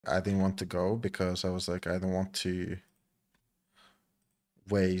I didn't want to go because I was like, I don't want to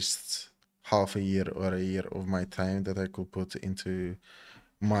waste half a year or a year of my time that I could put into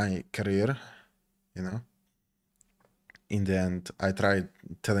my career, you know. In the end, I tried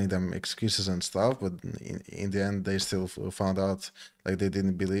telling them excuses and stuff, but in the end, they still found out, like, they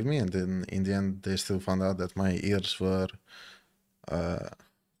didn't believe me, and then in the end, they still found out that my ears were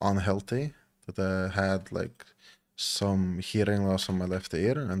unhealthy, that I had like some hearing loss on my left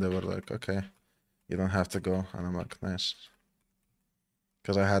ear, and they were like, okay, you don't have to go. And I'm like, nice,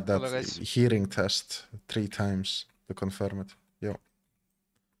 because I had that hearing test 3 times to confirm it. Yo.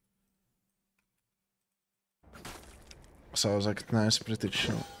 So I was like, nice, pretty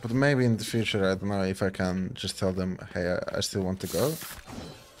chill. But maybe in the future, I don't know if I can just tell them, hey, I still want to go.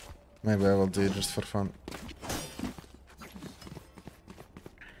 Maybe I will do it just for fun.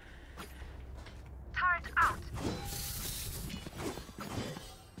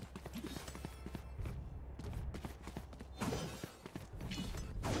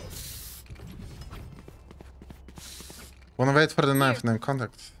 Wanna wait for the knife and then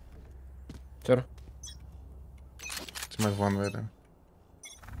contact? Sure. It's my one way there.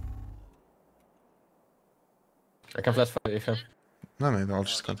 I can flash for you if you... No, I'll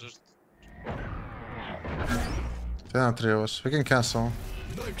just contact. 10 on 3 hours. We can cancel.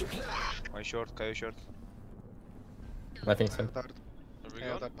 My short, Kayo short. I think so.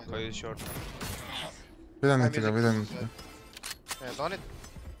 Kayo is short. We don't need to go, we don't need to go. Yeah, don't it.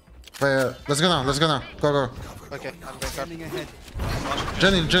 Wait, let's go now, Go, go. Okay, I'm going ahead.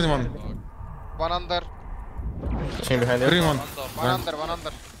 Jenny one. One under. Pushing behind you. Green one. One under.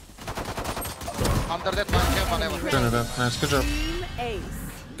 Under that one, kill one ever. Jenny that. Nice, good job.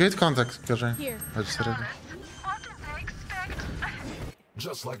 Good contact, Gajay. I just read it.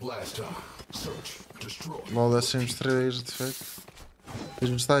 Just like last time. Search, destroy. Well, that seems 3 easy to fake. Did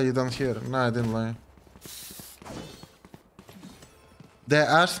you just lie? You don't hear. No, I didn't lie. They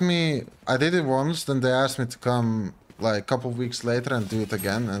asked me, I did it once, then they asked me to come like a couple weeks later and do it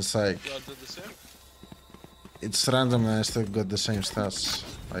again, and it's like, it's random and I still got the same stats.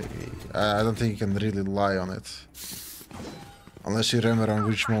 Like, I don't think you can really lie on it. Unless you remember on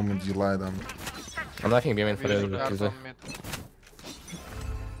which moment you lied on. I'm liking beaming for the Tuesday.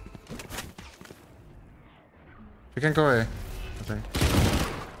 We can go away, I think.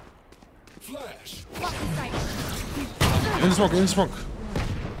 Flash. In the smoke.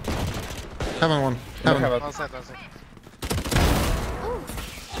 Heaven one. Heaven. One side.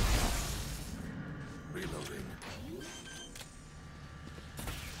 Reloading.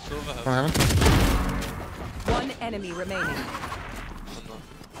 One heaven. One enemy remaining.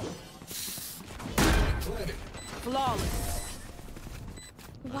 Flawless.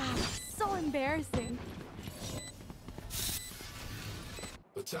 Wow, so embarrassing.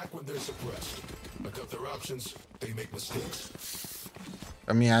 Attack when they're suppressed. I cut their options, they make mistakes.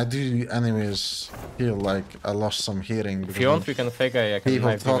 I mean, I do anyways feel like I lost some hearing. If you want, we can fake I can people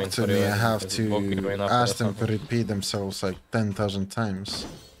knife talk beam to for me, you I have and to ask them to something. repeat themselves like 10,000 times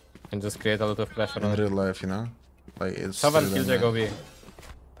And just create a lot of pressure in on real life, you know? Like, it's... Someone true kills then, their go B.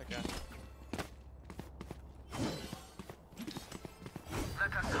 Okay.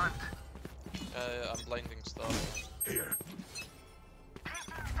 I'm blinding stuff. Here.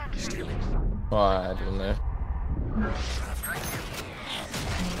 Oh, I don't know.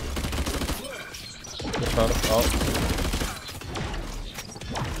 Oh.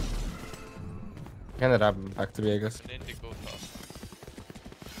 Can wrap back to Vegas. They need to go fast.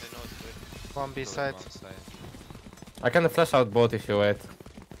 They know it's good. One B side. I can flash out both if you wait.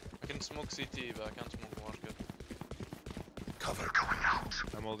 I can smoke CT, but I can't smoke market. Cover going out.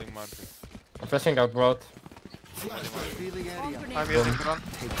 I'm holding market. I'm flashing out both. I'm using run.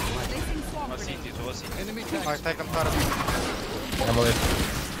 Was CT, so was CT. I've taken part. I'm on it.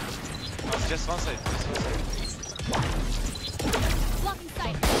 Just one side. Blocking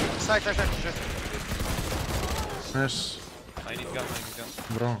sight. Side. Yes, I need gun.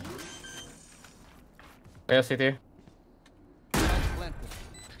 bro. Where's CT?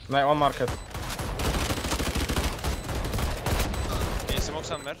 No, on market. Can you smoke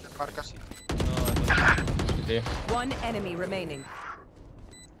somewhere? Marcus. No, I don't. CT. One enemy remaining.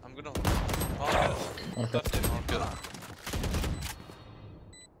 I'm gonna... Oh, left him, market.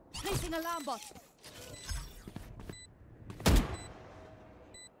 Placing alarm bot.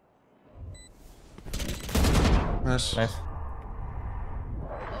 Nice. Nice.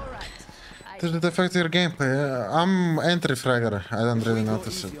 Does it affect your gameplay? I'm entry fragger. I don't really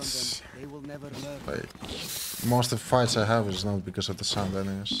notice it. Like, most of the fights I have is not because of the sound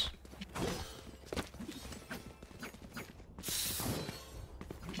anyways.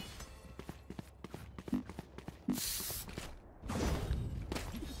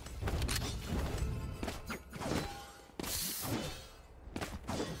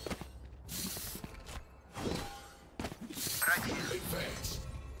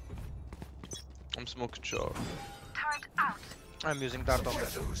 I'm smoking short. I'm using dart on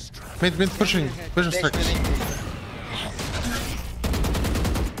Mid, pushing stack.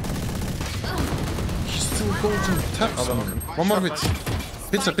 He's still golden taps. One more mid.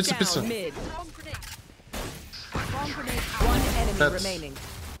 Pizza. Down mid. Bomb grenade. One enemy That's- remaining.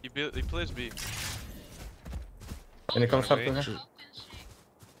 He plays B. Can you come stop to Wait. here?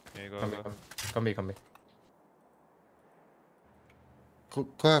 Here you go. Come B. Go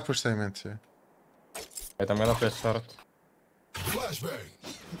ahead, push them mid, yeah. Wait, I'm gonna press short. Flashbang.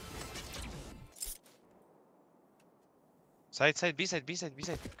 Side, B side. Come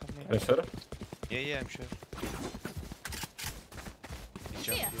Are you sure? Yeah, I'm sure. He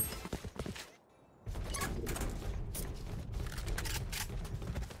jumped Here. here.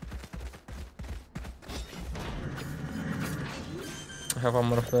 I have one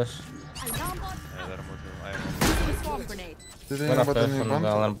more flash. Alarm bot. Yeah, let him move. Using a swarm grenade. Did One anyone flash any on bomb? the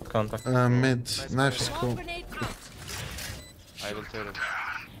alarm contact. Mid. Knife is Swarm cool. grenade out. I will turn it.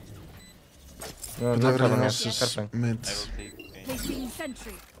 No, But not everyone having else it. is Careful. mid. I will take A. Placing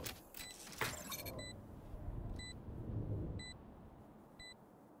sentry.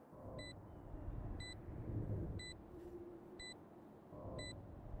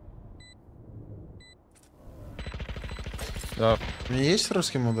 No, Nie jest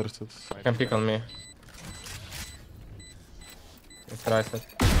ruski modder тут. can pick on me. It's right side.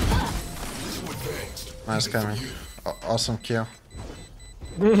 Nice coming. Awesome kill.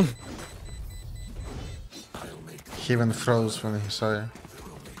 He even froze when he saw you.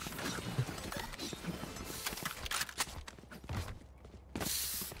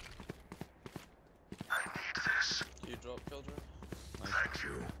 You drop Killjoy?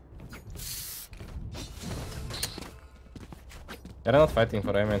 They're not fighting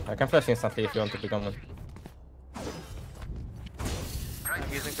for aim. I can flash instantly if you want to become one.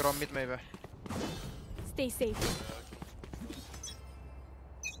 I'm using drone mid maybe. Stay safe.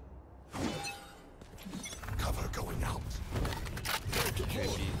 Cover going out. Okay,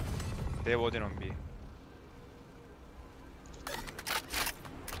 B. They're warding on B.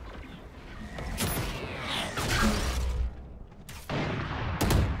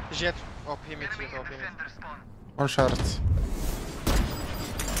 Jet. OP mid, Jet OP mid. One short.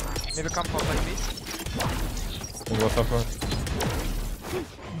 Maybe come for like B. We'll go top one.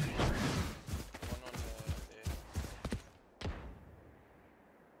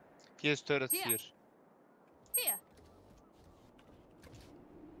 He has turrets Here. here. Here.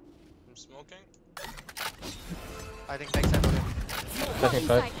 I'm smoking. I think backside OP. Flashing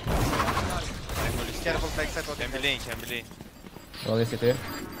side. Careful backside OP. Can be lane. One is CT.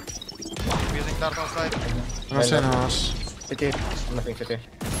 I'm using dart on side. No sé, no más. CT. Nothing CT.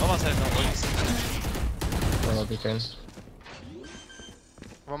 No one side, no one is. One will be chain.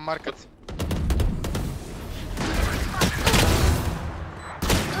 One market.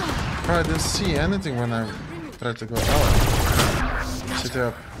 Bro, I didn't see anything when I tried to go out. Sit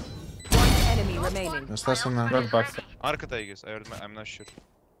up. One enemy remaining. Just listen now. Not back. Market, I guess. I'm not sure.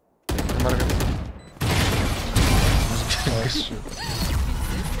 Market.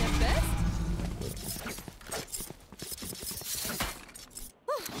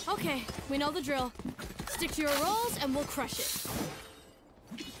 Okay, we know the drill. Stick to your roles and we'll crush it.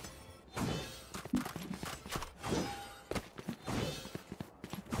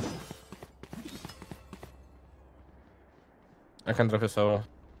 I can drop his solo.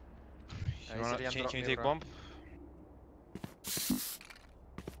 You wanna, can you take bomb?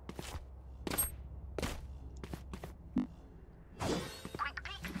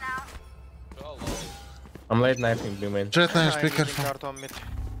 I'm late knifing blue main. Jet nice, be I'm using careful. dart on mid.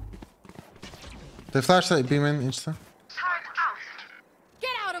 They flashed that beam in insta. Get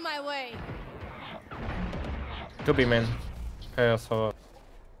out of my way! Could be main. Chaos solo.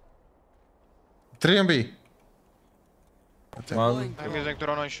 3 on B. I think. One. I'm using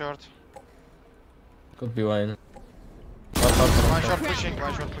drone on short. Could be one. One short pushing,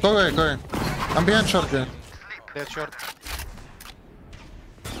 one short pushing. Go away. I'm behind short guy. Dead short.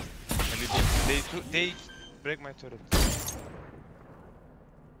 Maybe they break my turret.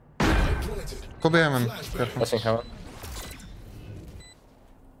 Planted. Go behind man. Careful. Flashing heaven.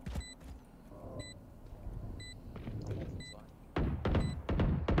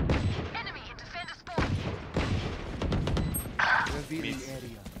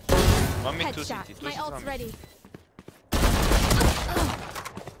 One mid, two Headshot. CT. Two My CT, ult's one mid. ready.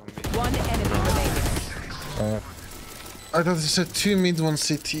 One mid. One enemy remaining. I thought you said 2 mid, 1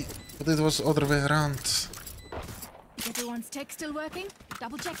 CT. But it was other way around. Everyone's tech still working?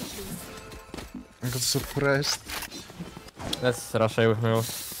 Double check it, please. I got surprised. Let's rush A with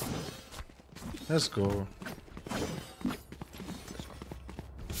mules. Let's go.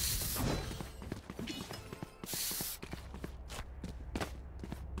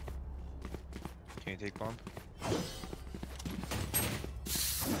 Can you take bomb?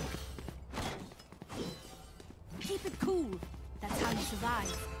 Keep it cool. That's how you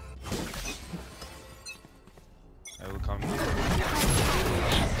survive. I will come.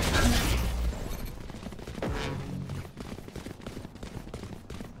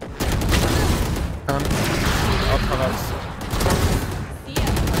 Out heaven.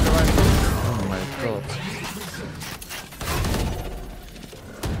 Oh my god.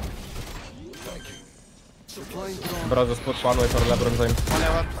 Bro, just put one way for LeBron James. One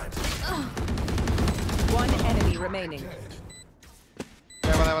heaven. One enemy remaining.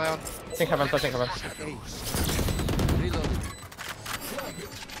 Heaven. Flashing heaven, flashing heaven.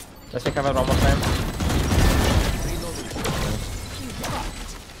 Flashing heaven one more time.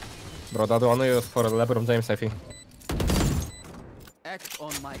 Bro, that one is for LeBron James, I think. Act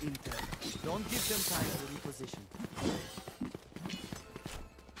on my intel. Don't give them time to reposition.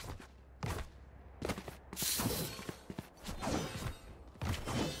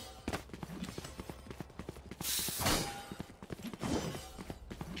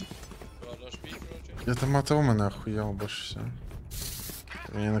 Это мата умена охуел больше всего.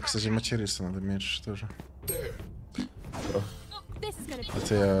 Мне, кстати, материться надо меньше тоже. This is gonna be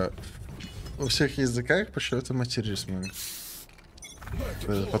Это я во всех языках почему-то матерюсь много.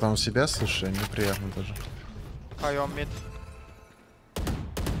 Потом себя слушаю, неприятно даже. High on mid.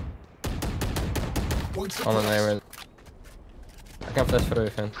 On an air. I can flash for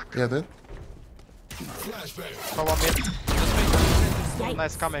everything. Я дед? High on mid.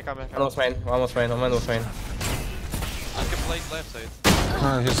 Nice, coming. Almost main, almost main. I can play left side.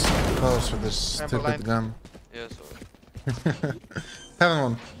 Oh, he's close with this Temple stupid line. gun. Yeah, so. Heaven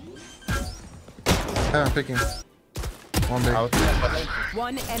one. Heaven picking. One big. Out.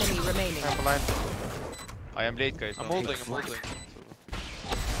 One enemy remaining. Temple line. I am late, guys. I'm holding.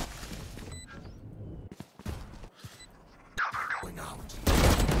 Going out.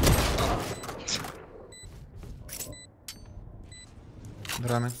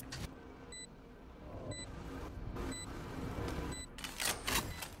 Драны.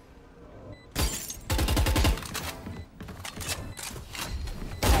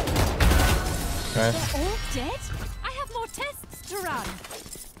 Okay. They're all dead? I have more tests to run.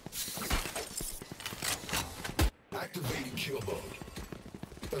 Activating kill mode.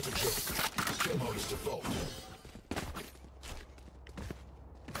 That's a joke. Kill mode is default.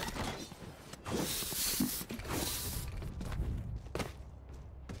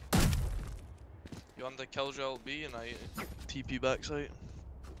 You want the Killjoy B and I TP backside?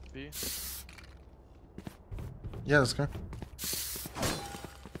 B? Yeah, let's go.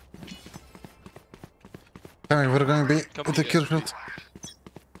 Coming, we're going B Come with the on, kill guys.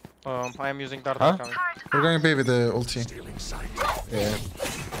 field. I am using dart Huh? coming. We're going B with the ulti. Stealing sight. Yeah.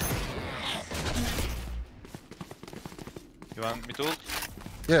 You want me to ult?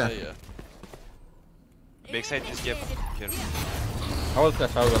 Yeah. Yeah. Backside is gap. Here. I will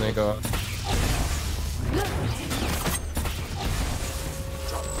flash out when we go.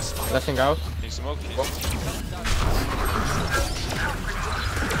 Flashing out. Can you smoke?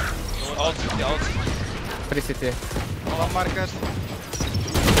 Out, the out. Free city. One market.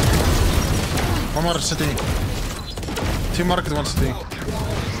 One more city. Two market, one city.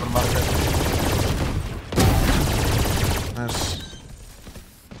 Nice.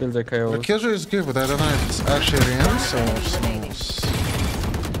 Kill the KO. The Killjoy is good, but I don't know if it's actually Rians or someone else.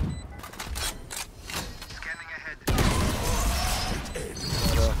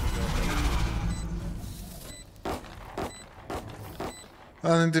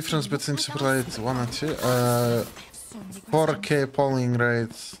 The difference between super rate 1 and 2. 4K polling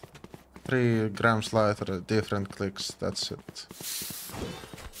rate, 3 grams lighter, different clicks, that's it.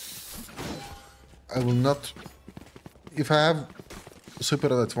 I will not... If I have super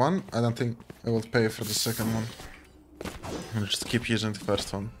rate 1, I don't think I will pay for the second one. I'll just keep using the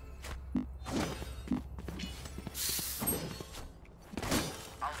first one.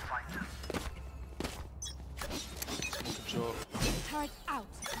 Turret out.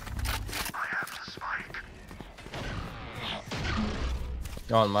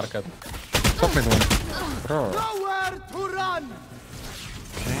 Go on, market. Top mid one. Bro. Nowhere to run!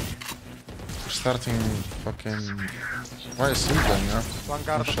 Okay. We're starting fucking... Why is he going up? One No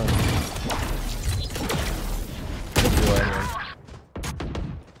guard. shot. Good you anyone.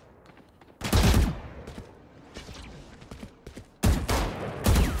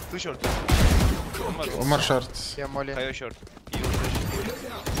 Too short. One more short. Yeah, molly. Higher short. You will flash.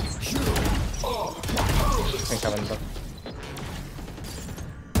 pushing heaven, but...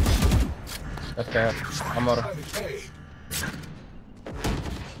 Okay, Amor.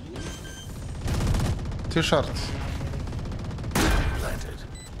 Too short. Planted.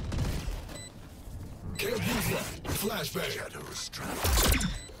 Can't use that. Flashbang. Shadows trapped.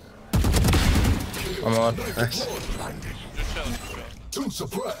 Amor. Nice. Just shot. Two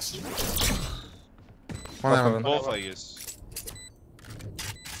suppressed. One heaven. Both, I guess.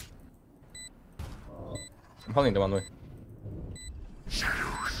 I'm holding the one way.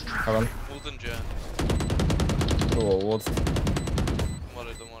 Heaven. Golden Jet. Oh, what's... Don't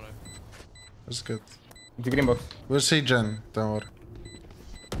worry, don't worry. That's good. The green box. We'll see Jen, don't worry.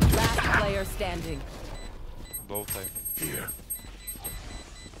 Last player standing. Both time. Here.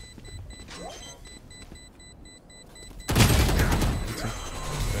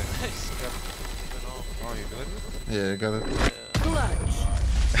 Oh, you good? Yeah, you got it. Clutch.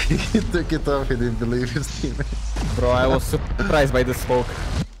 He took it off, he didn't believe his teammates. Bro, I was surprised by the smoke.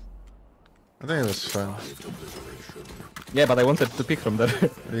 I think it was fun. Yeah, but I wanted to pick from there.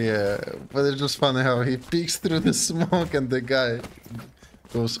 Yeah, but it's just funny how he peeks through the smoke and the guy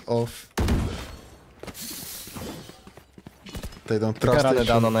goes off. They don't I trust can run it each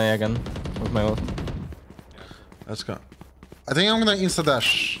down other. on A again with my ult. Let's go. I think I'm gonna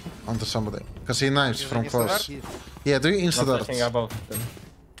insta-dash onto somebody. Because he knives from close. Yeah, do you Not insta-dart? flashing above them.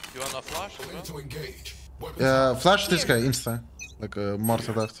 You want a flash as Ready well? to engage. Weapons Yeah, flash this guy, insta. Like a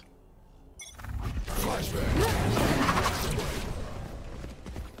mortar dart. flashbang.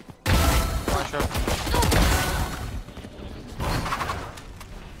 One shot.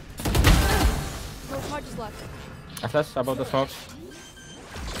 No charges left. I flash above the smokes.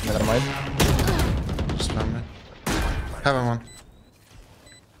 Never mind. Spam me. Heaven one.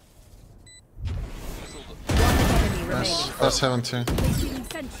 One enemy Nice. remaining. That's heaven too. Placing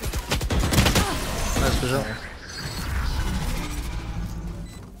sentry. Nice visual.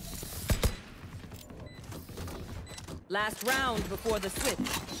 Last round before the switch.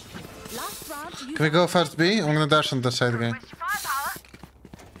 Last round to use Can we go first B? I'm gonna dash on the side again.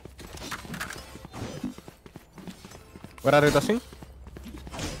 Where are you dashing?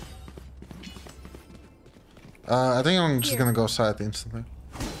 I think I'm just gonna go side instantly.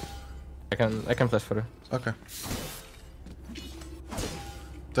 I can flash for you. Okay.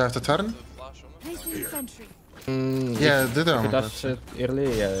 Do I have to turn? The flash on it. placing sentry. Yeah, did I? If you dash it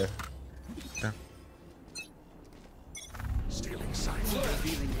early, yeah. Stealing sight.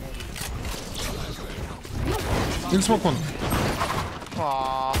 In smoke one.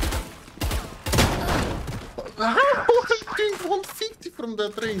 Aww. How I doing 150 from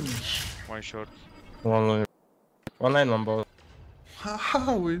that range? One short. One line, one ball.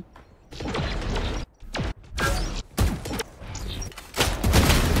 How?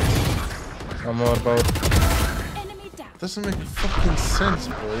 One more ball. Enemy down. Doesn't make fucking sense,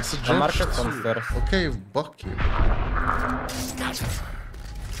 bro. It's a The jump market shot. comes there. Okay, buck you. Cancel.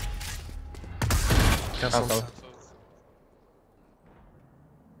 Cancel.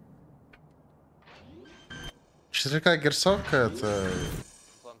 Ще така герсовка, это...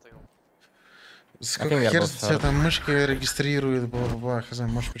 Planting. Сколько я хер был тебя там мышка регистрирует, бла-бла-бла, хз,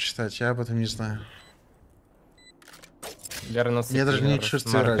 можешь почитать, я об этом не знаю. They're not Я даже не sitting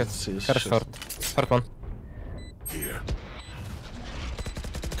чувствую market. разницы, если Her честно. short. Short one. Here.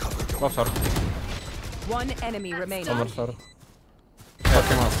 Go short. One enemy remaining. One more short.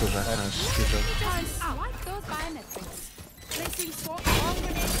 Fucking off уже. Nice, good job. Time swipe those biometrics. Placing swap bomb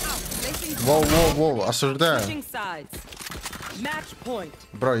grenade out. Placing Воу, осуждаю. Switching sides. Match point.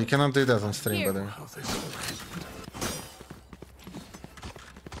 Bro, you cannot do that on stream, by the way. How they celebrate.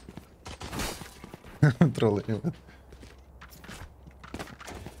 Троллы его.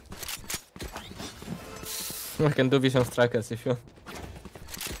 We can do vision strikers if you...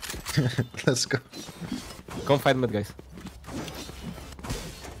 Let's go. Come fight mid, guys.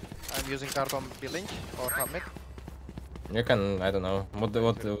 I'm using card on B-Link or top mid. You can, I don't know.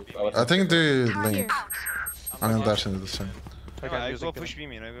 I think do link. I'm gonna dash into the same. Okay, I'm I using go B-Link. push B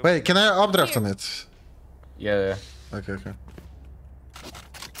main. I go. Wait, can I updraft on it? Yeah. Okay.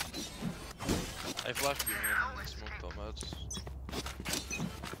 I flashed you and smoked on meds.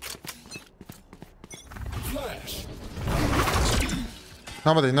 Flash.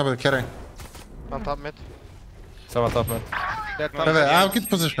 Nobody, carry. On top mid. So on top mid. Dead Wait, top. I have good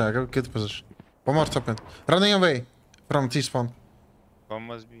position, I have good position. One more top mid. Running away from T-spawn. One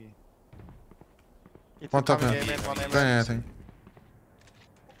must be. It's One top coming mid. game in, one Yeah, I aim. think.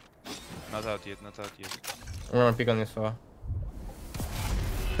 Not out yet, not out yet. I'm gonna pick on you, so...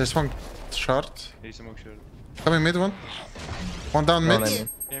 There's one short. He's smoke short. Coming mid one. One down mid. One enemy.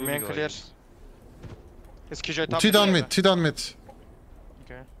 Game main clear. Is Killjoy top? Two down mid, two down mid.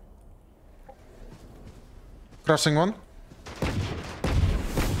 Okay. Crossing one.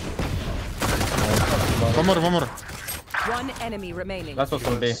 One more. One enemy remaining. Last was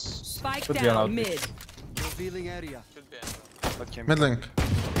on B. Spike Could be an out. down mid. Revealing area. What came Mid link. Yeah,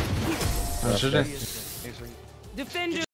 GG. He's like, Defend